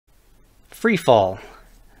free fall,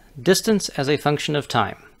 distance as a function of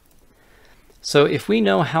time. So if we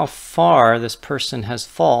know how far this person has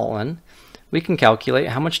fallen, we can calculate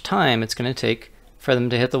how much time it's going to take for them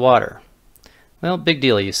to hit the water. Well, big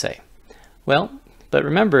deal, you say. Well, but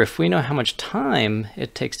remember, if we know how much time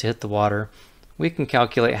it takes to hit the water, we can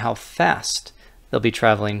calculate how fast they'll be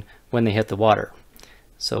traveling when they hit the water.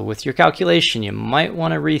 So with your calculation, you might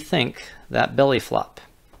want to rethink that belly flop.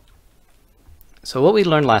 So what we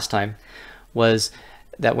learned last time was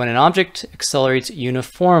that when an object accelerates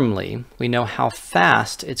uniformly, we know how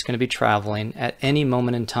fast it's going to be traveling at any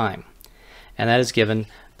moment in time. And that is given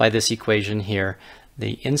by this equation here.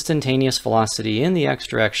 The instantaneous velocity in the x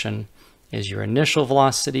direction is your initial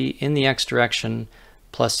velocity in the x direction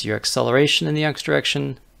plus your acceleration in the x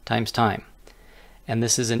direction times time. And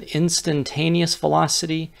this is an instantaneous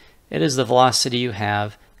velocity. It is the velocity you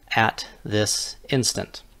have at this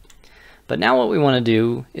instant. But now what we want to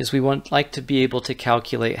do is we like to be able to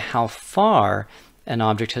calculate how far an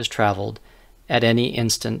object has traveled at any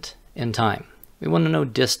instant in time. We want to know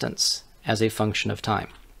distance as a function of time.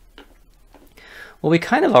 Well, we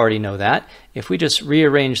kind of already know that. If we just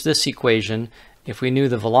rearrange this equation, if we knew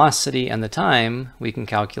the velocity and the time, we can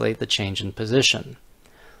calculate the change in position.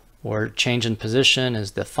 Or change in position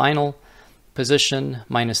is the final position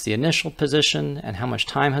minus the initial position and how much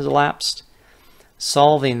time has elapsed.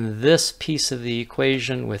 Solving this piece of the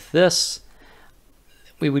equation with this,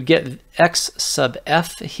 we would get x sub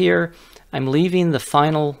f here. I'm leaving the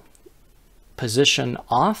final position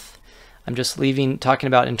off. I'm just talking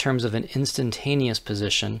about in terms of an instantaneous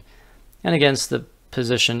position and against the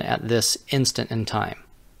position at this instant in time.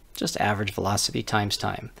 Just average velocity times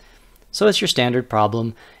time. So it's your standard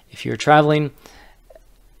problem. If you're traveling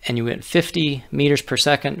and you went 50 meters per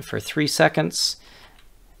second for 3 seconds,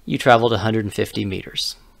 you traveled 150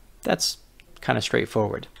 meters. That's kind of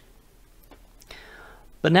straightforward.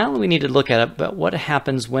 But now we need to look at what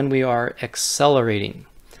happens when we are accelerating.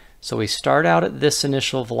 So we start out at this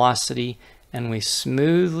initial velocity and we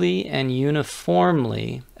smoothly and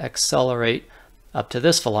uniformly accelerate up to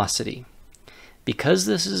this velocity. Because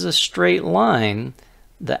this is a straight line,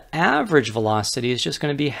 the average velocity is just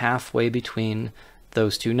going to be halfway between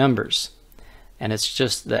those two numbers. And it's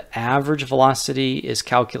just the average velocity is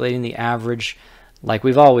calculating the average like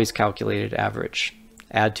we've always calculated average.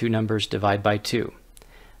 Add two numbers, divide by 2.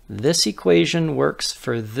 This equation works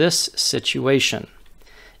for this situation.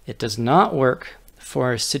 It does not work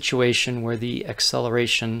for a situation where the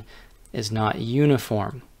acceleration is not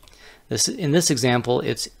uniform. In this example,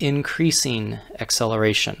 it's increasing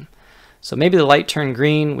acceleration. So maybe the light turned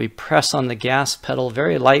green, we press on the gas pedal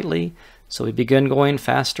very lightly, so we begin going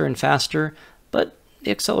faster and faster, but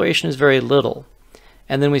the acceleration is very little.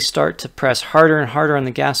 And then we start to press harder and harder on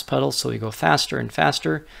the gas pedal, so we go faster and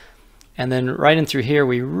faster. And then right in through here,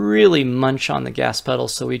 we really munch on the gas pedal,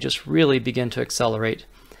 so we just really begin to accelerate.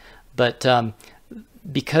 But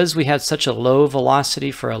because we had such a low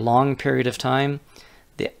velocity for a long period of time,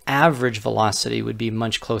 the average velocity would be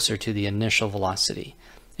much closer to the initial velocity.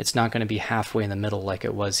 It's not going to be halfway in the middle like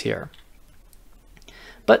it was here.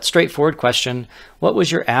 But straightforward question, what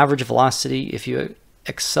was your average velocity if you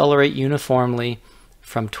accelerate uniformly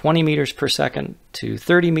from 20 meters per second to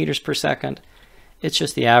 30 meters per second? It's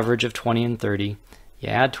just the average of 20 and 30. You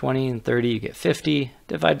add 20 and 30, you get 50,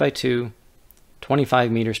 divide by 2,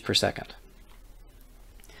 25 meters per second.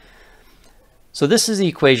 So this is the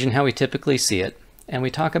equation how we typically see it, and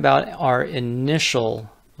we talk about our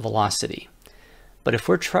initial velocity. But if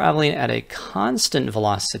we're traveling at a constant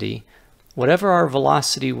velocity, whatever our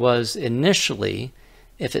velocity was initially,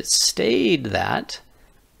 if it stayed that,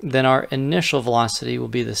 then our initial velocity will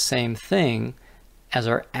be the same thing as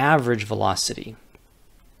our average velocity.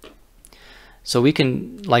 So we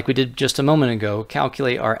can, like we did just a moment ago,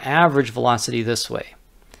 calculate our average velocity this way.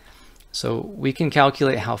 So we can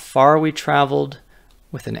calculate how far we traveled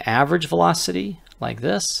with an average velocity like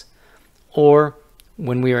this, or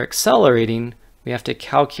when we are accelerating, we have to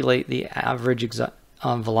calculate the average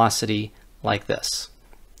velocity like this.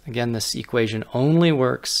 Again, this equation only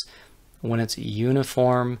works when it's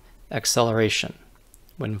uniform acceleration,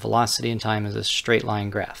 when velocity and time is a straight line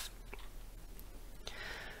graph.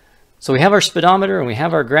 So we have our speedometer and we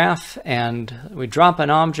have our graph, and we drop an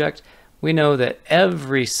object. We know that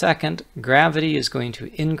every second gravity is going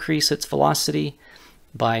to increase its velocity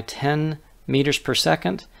by 10 meters per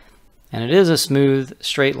second, and it is a smooth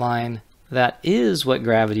straight line. That is what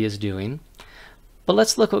gravity is doing. But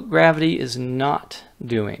let's look what gravity is not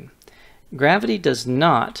doing. Gravity does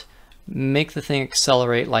not make the thing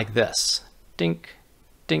accelerate like this. Dink,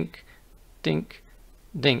 dink, dink,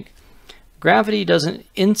 dink. Gravity doesn't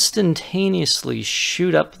instantaneously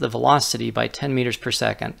shoot up the velocity by 10 meters per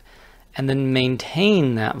second and then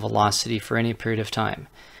maintain that velocity for any period of time.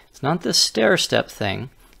 It's not this stair-step thing,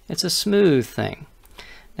 it's a smooth thing.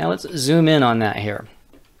 Now let's zoom in on that here.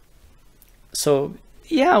 So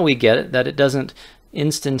yeah, we get it that it doesn't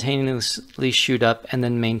instantaneously shoot up and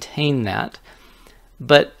then maintain that,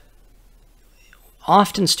 but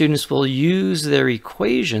often students will use their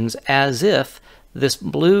equations as if this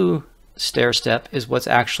blue stair step is what's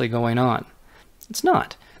actually going on. It's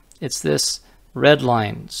not. It's this red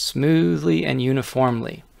line smoothly and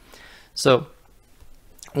uniformly. So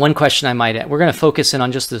one question I might add, we're going to focus in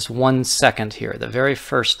on just this 1 second here, the very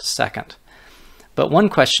first second. But one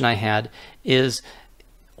question I had is,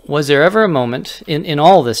 was there ever a moment in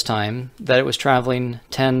all this time that it was traveling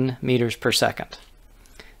 10 meters per second?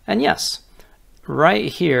 And yes,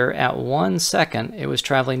 right here at 1 second, it was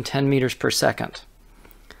traveling 10 meters per second.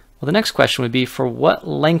 Well, the next question would be, for what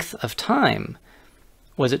length of time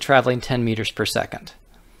was it traveling 10 meters per second?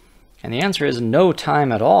 And the answer is no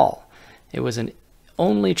time at all. It was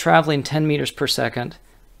only traveling 10 meters per second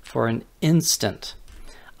for an instant.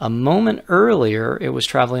 A moment earlier, it was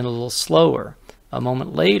traveling a little slower. A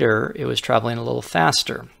moment later, it was traveling a little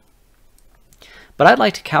faster. But I'd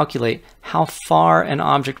like to calculate how far an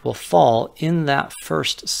object will fall in that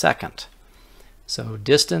first second. So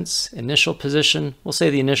distance, initial position, we'll say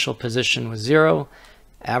the initial position was 0,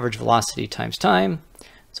 average velocity times time.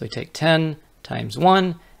 So we take 10 times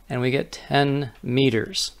 1, and we get 10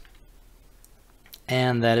 meters.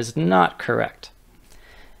 And that is not correct,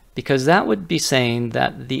 because that would be saying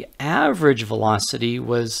that the average velocity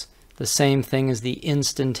was the same thing as the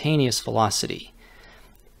instantaneous velocity.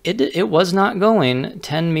 It was not going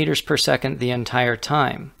 10 meters per second the entire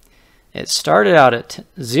time. It started out at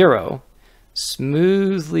 0,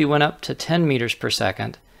 smoothly went up to 10 meters per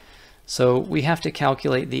second. So we have to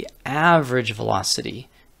calculate the average velocity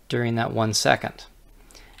during that 1 second.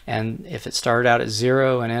 And if it started out at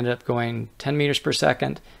 0 and ended up going 10 meters per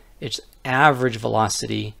second, its average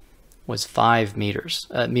velocity was 5 meters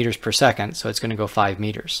per second, so it's going to go 5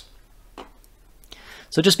 meters.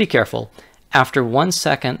 So just be careful. After 1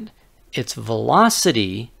 second, its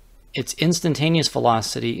velocity, its instantaneous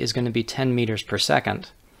velocity, is going to be 10 meters per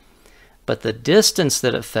second. But the distance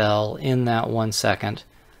that it fell in that 1 second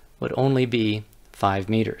would only be 5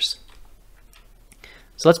 meters.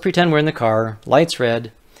 So let's pretend we're in the car, light's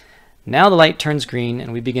red. Now the light turns green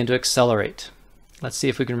and we begin to accelerate. Let's see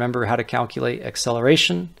if we can remember how to calculate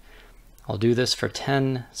acceleration. I'll do this for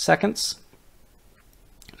 10 seconds.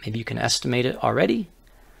 Maybe you can estimate it already.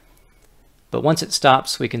 But once it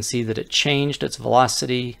stops, we can see that it changed its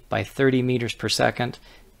velocity by 30 meters per second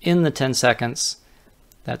in the 10 seconds.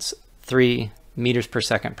 That's 3 meters per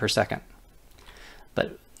second per second.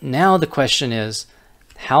 But now the question is,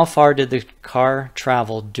 how far did the car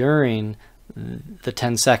travel during the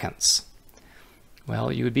 10 seconds?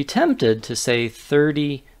 Well, you would be tempted to say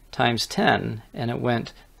 30 times 10, and it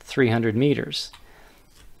went 300 meters.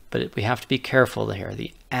 But we have to be careful here.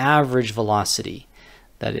 The average velocity,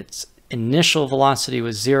 that its initial velocity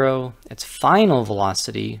was 0, its final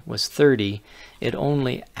velocity was 30, it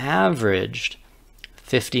only averaged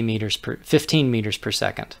 15 meters per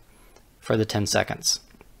second for the 10 seconds.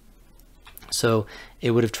 So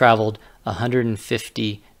it would have traveled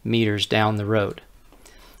 150 meters down the road.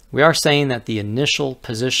 We are saying that the initial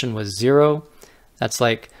position was 0. That's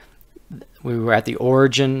like we were at the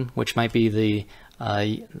origin, which might be the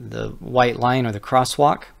white line or the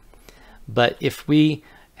crosswalk. But if we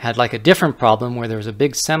had like a different problem where there was a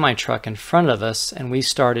big semi-truck in front of us and we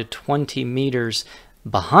started 20 meters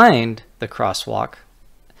behind the crosswalk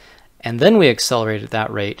and then we accelerated at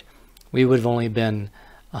that rate, we would have only been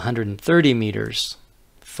 130 meters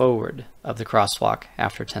forward of the crosswalk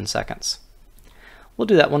after 10 seconds. We'll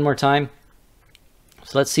do that one more time.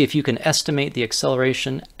 So let's see if you can estimate the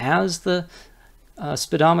acceleration as the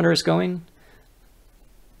speedometer is going.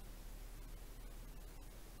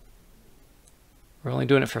 We're only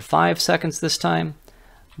doing it for 5 seconds this time,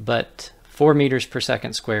 but 4 meters per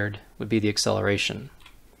second squared would be the acceleration.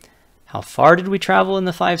 How far did we travel in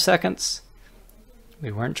the 5 seconds?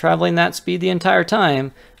 We weren't traveling that speed the entire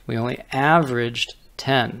time. We only averaged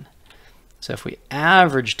 10. So if we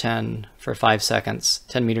average 10 for 5 seconds,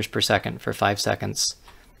 10 meters per second for 5 seconds,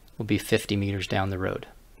 we'll be 50 meters down the road.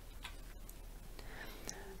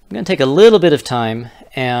 I'm going to take a little bit of time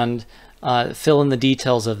and fill in the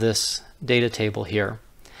details of this data table here.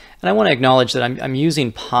 And I want to acknowledge that I'm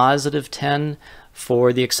using positive 10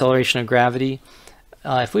 for the acceleration of gravity.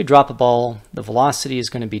 If we drop a ball, the velocity is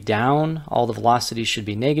going to be down. All the velocities should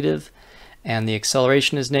be negative, and the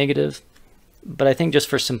acceleration is negative. but I think just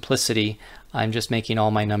for simplicity, I'm just making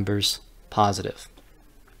all my numbers positive.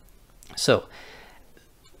 So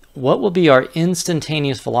what will be our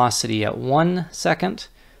instantaneous velocity at 1 second?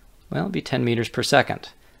 Well, it'll be 10 meters per second.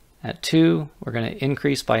 At 2, we're going to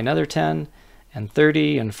increase by another 10, and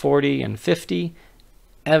 30, and 40, and 50.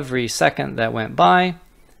 Every second that went by,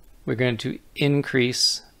 we're going to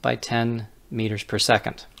increase by 10 meters per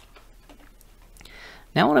second.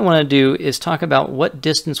 Now what I want to do is talk about what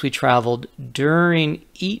distance we traveled during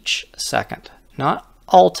each second. Not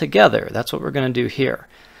all together, that's what we're going to do here,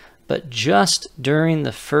 but just during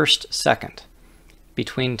the first second,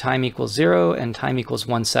 between time equals 0 and time equals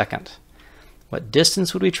 1 second. What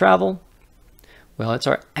distance would we travel? Well, it's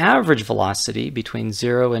our average velocity between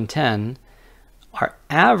 0 and 10. Our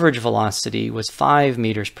average velocity was 5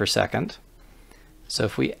 meters per second. So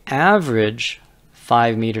if we average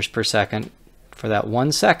 5 meters per second for that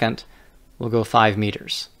 1 second, we'll go 5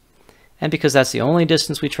 meters. And because that's the only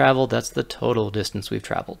distance we traveled, that's the total distance we've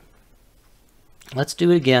traveled. Let's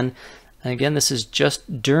do it again. And again, this is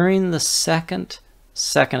just during the second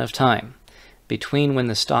of time, between when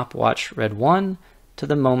the stopwatch read 1 to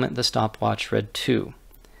the moment the stopwatch read 2.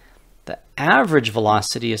 The average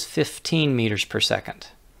velocity is 15 meters per second.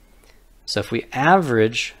 So if we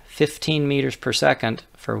average 15 meters per second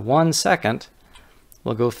for 1 second,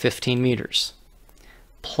 we'll go 15 meters.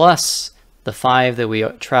 Plus the 5 that we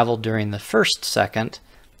traveled during the first second,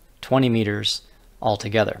 20 meters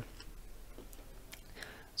altogether.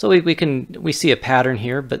 So we see a pattern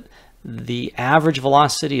here, but the average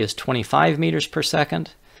velocity is 25 meters per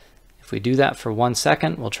second. If we do that for 1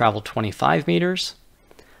 second, we'll travel 25 meters,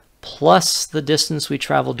 plus the distance we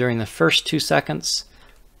traveled during the first 2 seconds,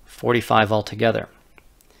 45 altogether.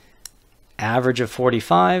 Average of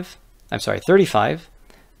 35,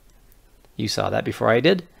 you saw that before I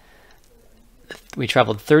did. We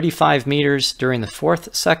traveled 35 meters during the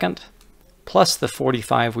 4th second, plus the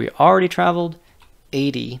 45 we already traveled,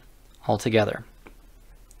 80 altogether.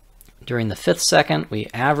 During the 5th second, we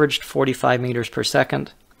averaged 45 meters per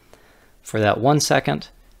second. For that 1 second,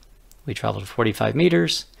 we traveled 45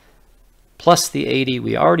 meters, plus the 80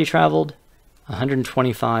 we already traveled,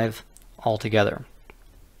 125 altogether.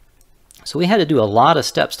 So we had to do a lot of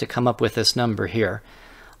steps to come up with this number here.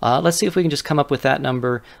 Let's see if we can just come up with that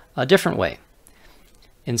number a different way.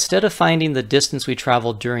 Instead of finding the distance we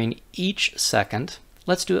traveled during each second,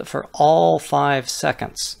 let's do it for all 5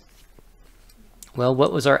 seconds. Well,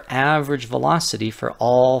 what was our average velocity for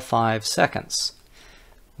all 5 seconds?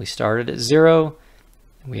 We started at 0,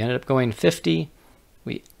 we ended up going 50.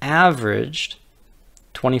 We averaged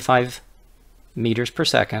 25 meters per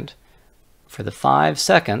second for the 5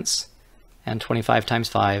 seconds, and 25 times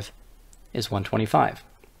 5 is 125.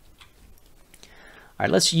 All right,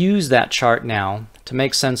 let's use that chart now to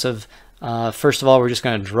make sense of, first of all, we're just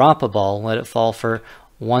going to drop a ball, let it fall for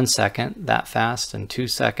 1 second that fast, and 2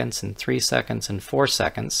 seconds, and 3 seconds, and 4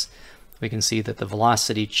 seconds. We can see that the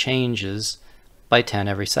velocity changes by 10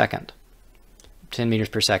 every second, 10 meters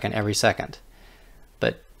per second every second.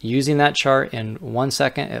 But using that chart, in 1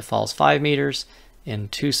 second it falls 5 meters, in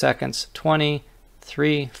 2 seconds 20,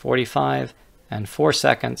 3, 45, and 4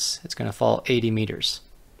 seconds it's going to fall 80 meters.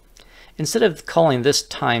 Instead of calling this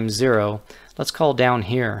time 0, let's call down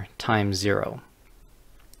here time 0.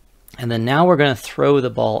 And then now we're going to throw the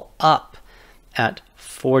ball up at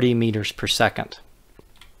 40 meters per second.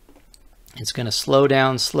 It's going to slow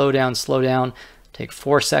down, slow down, slow down, take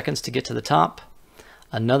 4 seconds to get to the top,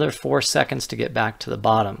 another 4 seconds to get back to the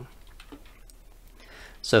bottom.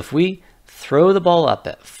 So if we throw the ball up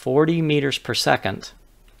at 40 meters per second,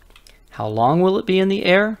 how long will it be in the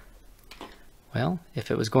air? Well, if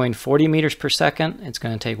it was going 40 meters per second, it's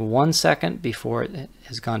going to take 1 second before it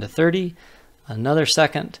has gone to 30, another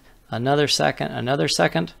second, another second, another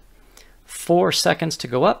second, 4 seconds to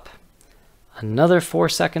go up, another 4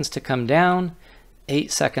 seconds to come down, 8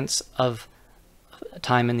 seconds of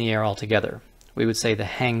time in the air altogether. We would say the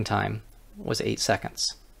hang time was 8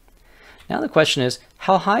 seconds. Now the question is,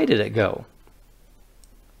 how high did it go?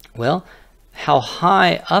 Well, how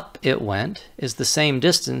high up it went is the same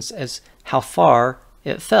distance as how far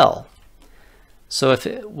it fell. So if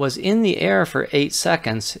it was in the air for 8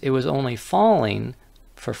 seconds, it was only falling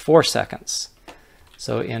for 4 seconds.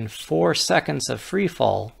 So in 4 seconds of free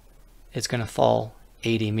fall, it's going to fall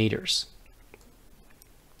 80 meters.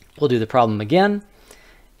 We'll do the problem again.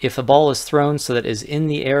 If a ball is thrown so that it is in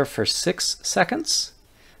the air for 6 seconds,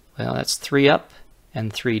 well, that's 3 up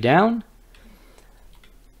and 3 down.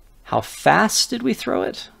 How fast did we throw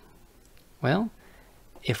it? Well,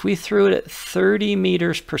 if we threw it at 30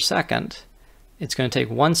 meters per second, it's going to take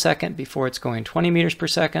 1 second before it's going 20 meters per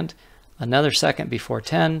second, another second before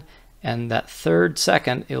 10, and that third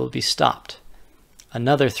second it will be stopped.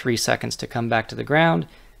 Another 3 seconds to come back to the ground.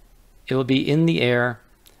 It will be in the air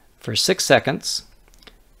for 6 seconds,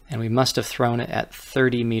 and we must have thrown it at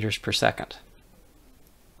 30 meters per second.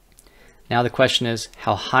 Now the question is,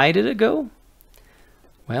 how high did it go?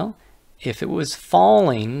 Well, if it was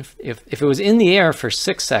falling, if it was in the air for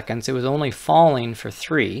 6 seconds, it was only falling for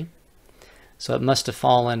 3, so it must have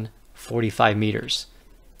fallen 45 meters.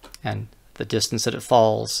 And the distance that it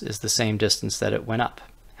falls is the same distance that it went up,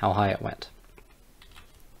 how high it went.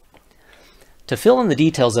 To fill in the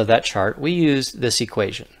details of that chart, we used this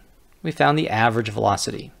equation. We found the average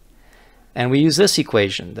velocity. And we use this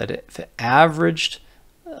equation, that if it averaged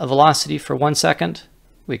a velocity for 1 second,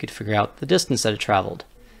 we could figure out the distance that it traveled.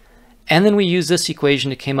 And then we use this equation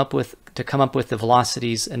to come up with the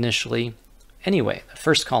velocities initially anyway, the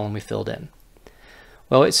first column we filled in.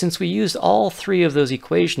 Well, since we used all 3 of those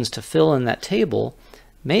equations to fill in that table,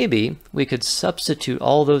 maybe we could substitute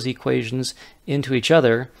all those equations into each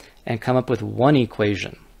other and come up with one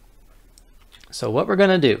equation. So what we're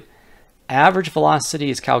going to do, average velocity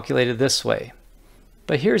is calculated this way,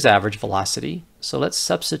 but here's average velocity, so let's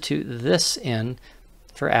substitute this in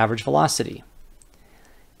for average velocity.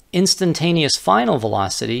 Instantaneous final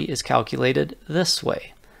velocity is calculated this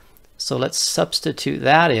way, so let's substitute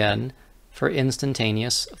that in for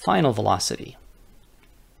instantaneous final velocity.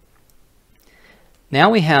 Now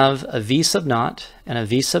we have a v sub naught and a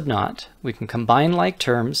v sub naught. We can combine like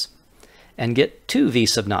terms and get 2 v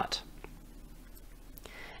sub naught.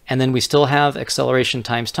 And then we still have acceleration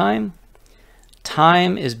times time.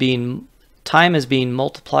 Time is being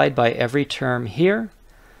multiplied by every term here,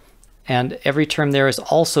 and every term there is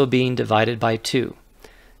also being divided by 2.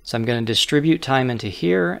 So I'm going to distribute time into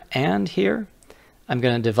here and here. I'm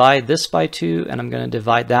going to divide this by 2, and I'm going to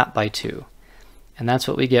divide that by 2. And that's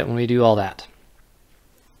what we get when we do all that.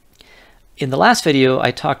 In the last video I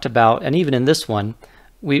talked about, and even in this one,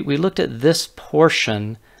 we looked at this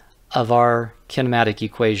portion of our kinematic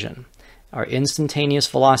equation. Our instantaneous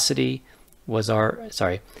velocity was our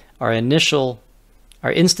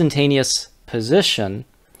instantaneous position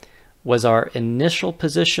was our initial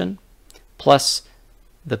position plus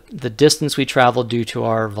the distance we traveled due to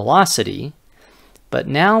our velocity. But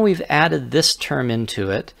now we've added this term into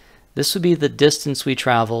it. This would be the distance we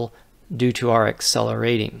travel due to our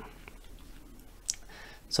accelerating.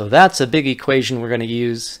 So that's a big equation we're going to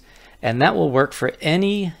use, and that will work for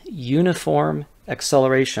any uniform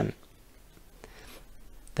acceleration.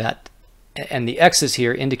 And the x's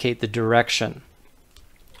here indicate the direction.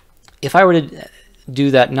 If I were to do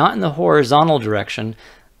that not in the horizontal direction,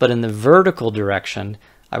 but in the vertical direction,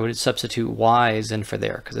 I would substitute y's in for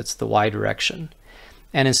there because it's the y direction.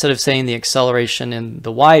 And instead of saying the acceleration in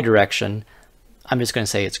the y direction, I'm just going to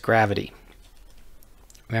say it's gravity.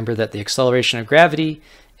 Remember that the acceleration of gravity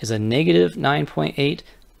is a negative 9.8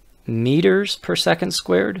 meters per second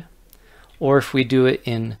squared, or if we do it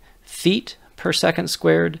in feet per second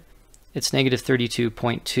squared, it's negative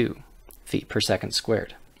 32.2 feet per second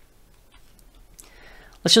squared.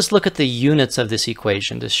 Let's just look at the units of this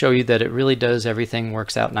equation to show you that it really does, everything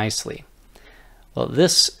works out nicely. Well,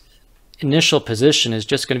 this initial position is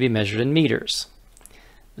just going to be measured in meters.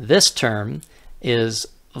 This term is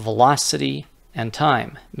velocity and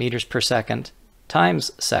time, meters per second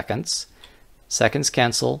times seconds. Seconds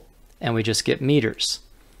cancel, and we just get meters.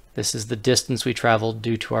 This is the distance we traveled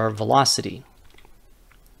due to our velocity.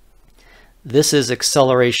 This is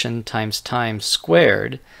acceleration times time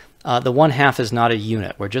squared. The 1/2 is not a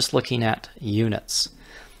unit. We're just looking at units.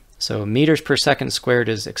 So meters per second squared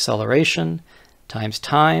is acceleration times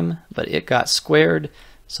time, but it got squared,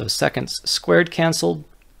 so seconds squared canceled,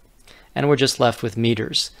 and we're just left with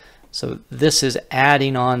meters. So this is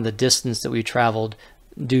adding on the distance that we traveled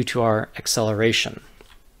due to our acceleration.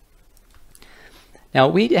 Now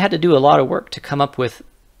we had to do a lot of work to come up with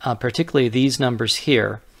particularly these numbers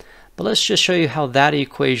here, but let's just show you how that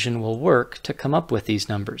equation will work to come up with these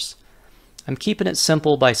numbers. I'm keeping it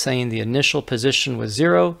simple by saying the initial position was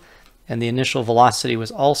 0 and the initial velocity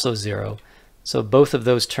was also 0, so both of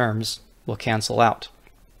those terms will cancel out.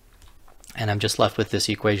 And I'm just left with this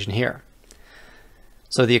equation here.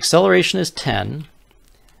 So the acceleration is 10,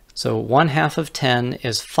 so 1/2 of 10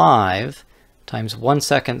 is 5 times 1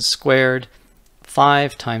 second squared.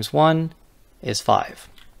 5 times 1 is 5.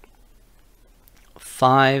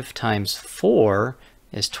 5 times 4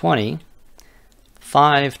 is 20.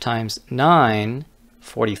 5 times 9,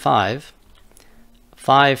 45.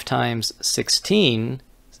 5 times 16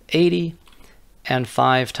 is 80. And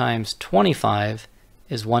 5 times 25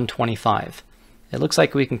 is 125. It looks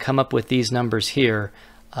like we can come up with these numbers here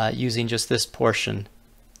using just this portion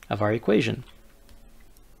of our equation.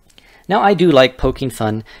 Now, I do like poking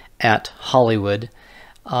fun at Hollywood,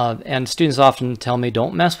 and students often tell me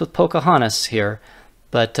don't mess with Pocahontas here,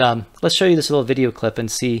 but let's show you this little video clip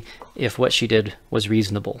and see if what she did was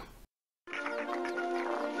reasonable.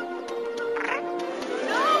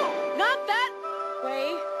 No, not that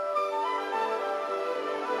way.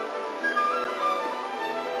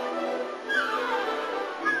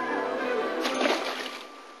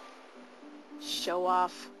 Show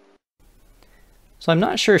off. So I'm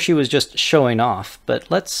not sure she was just showing off,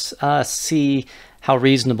 but let's see how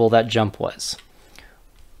reasonable that jump was.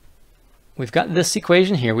 We've got this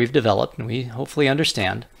equation here we've developed, and we hopefully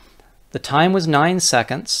understand. The time was 9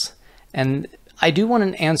 seconds, and I do want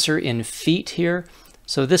an answer in feet here,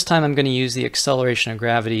 so this time I'm going to use the acceleration of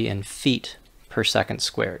gravity in feet per second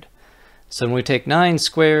squared. So when we take 9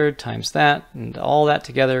 squared times that and all that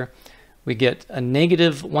together, we get a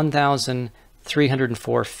negative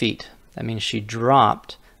 1,304 feet. That means she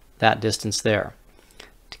dropped that distance there.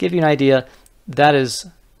 To give you an idea, that is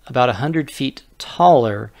about 100 feet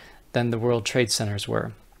taller than the World Trade Centers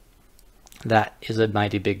were. That is a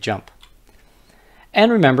mighty big jump.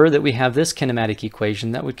 And remember that we have this kinematic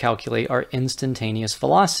equation that would calculate our instantaneous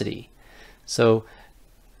velocity. So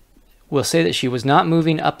we'll say that she was not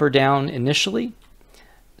moving up or down initially,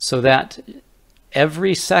 so that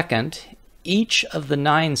every second, each of the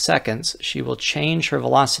 9 seconds, she will change her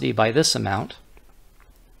velocity by this amount,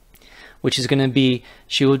 which is going to be,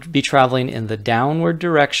 she will be traveling in the downward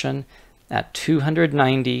direction at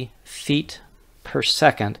 290 feet per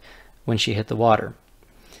second when she hit the water.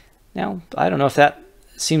 Now, I don't know if that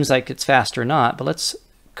seems like it's fast or not, but let's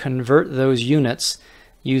convert those units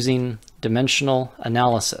using dimensional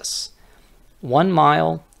analysis. 1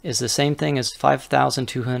 mile is the same thing as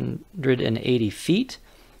 5,280 feet.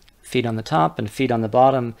 Feet on the top and feet on the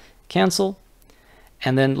bottom cancel.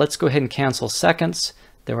 And then let's go ahead and cancel seconds.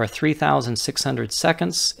 There are 3,600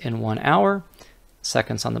 seconds in 1 hour.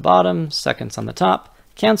 Seconds on the bottom, seconds on the top,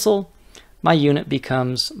 cancel. My unit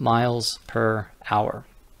becomes miles per hour.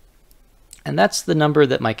 And that's the number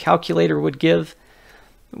that my calculator would give.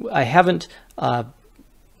 I haven't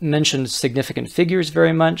mentioned significant figures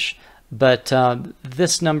very much, but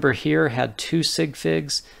this number here had 2 sig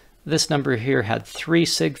figs. This number here had 3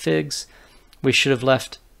 sig figs. We should have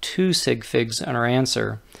left 2 sig figs in our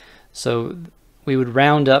answer. So we would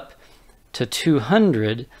round up to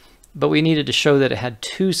 200, but we needed to show that it had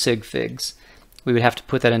 2 sig figs. We would have to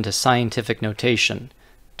put that into scientific notation.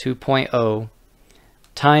 2.0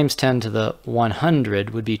 times 10 to the 100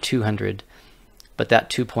 would be 200, but that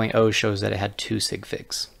 2.0 shows that it had 2 sig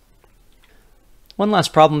figs. One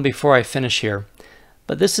last problem before I finish here,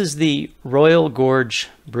 but this is the Royal Gorge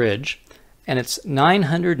Bridge, and it's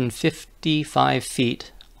 955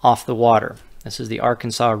 feet off the water. This is the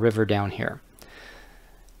Arkansas River down here.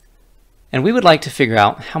 And we would like to figure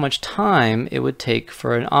out how much time it would take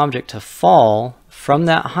for an object to fall from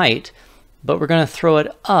that height, but we're going to throw it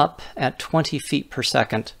up at 20 feet per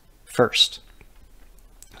second first.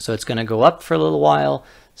 So it's going to go up for a little while,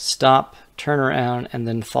 stop, turn around, and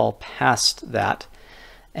then fall past that.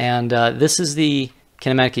 And this is the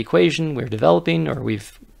kinematic equation we're developing, or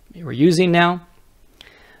we're using now.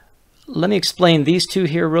 Let me explain these two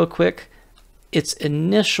here real quick. Its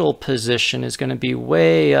initial position is going to be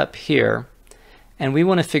way up here, and we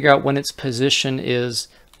want to figure out when its position is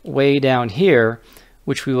way down here,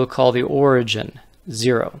 which we will call the origin,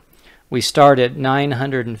 0. We start at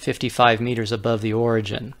 955 meters above the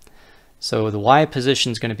origin. So the y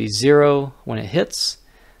position is going to be 0 when it hits,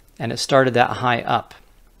 and it started that high up.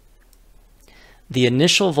 The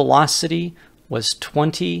initial velocity was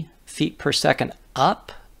 20 feet per second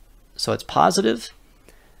up, so it's positive.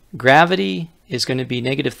 Gravity is going to be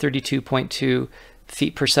negative 32.2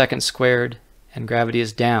 feet per second squared, and gravity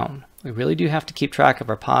is down. We really do have to keep track of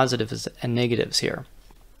our positives and negatives here.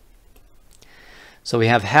 So we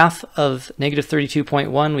have half of negative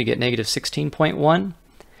 32.1, we get negative 16.1.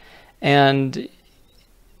 And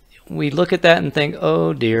we look at that and think,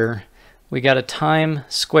 oh dear, we got a time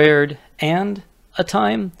squared and a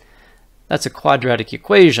time. That's a quadratic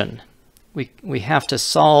equation. We have to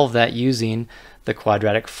solve that using the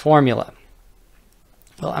quadratic formula.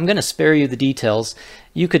 Well, I'm going to spare you the details.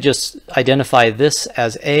 You could just identify this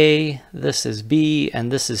as A, this is B,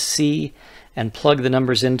 and this is C, and plug the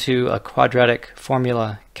numbers into a quadratic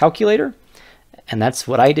formula calculator. And that's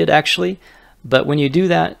what I did actually. But when you do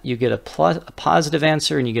that, you get a positive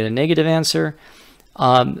answer and you get a negative answer.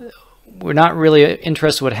 We're not really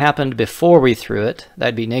interested in what happened before we threw it.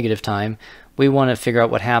 That'd be negative time. We want to figure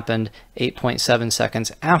out what happened 8.7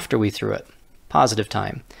 seconds after we threw it. positive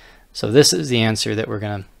time. So this is the answer that we're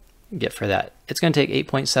going to get for that. It's going to take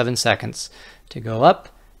 8.7 seconds to go up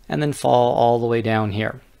and then fall all the way down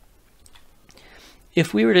here.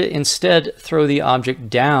 If we were to instead throw the object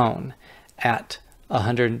down at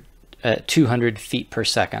 200 feet per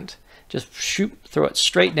second, just throw it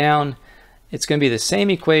straight down, it's going to be the same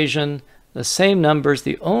equation, the same numbers.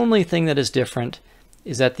 The only thing that is different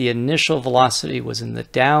is that the initial velocity was in the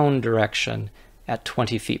down direction at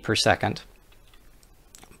 20 feet per second.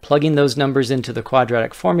 Plugging those numbers into the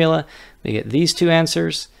quadratic formula, we get these two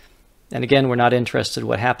answers. And again, we're not interested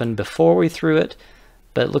what happened before we threw it,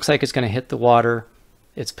 but it looks like it's going to hit the water.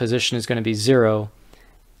 Its position is going to be 0,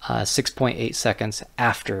 6.8 seconds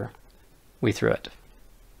after we threw it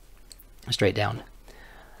straight down.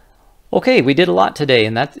 Okay, we did a lot today,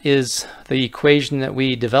 and that is the equation that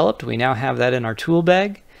we developed. We now have that in our tool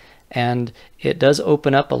bag, and it does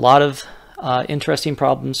open up a lot of interesting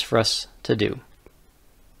problems for us to do.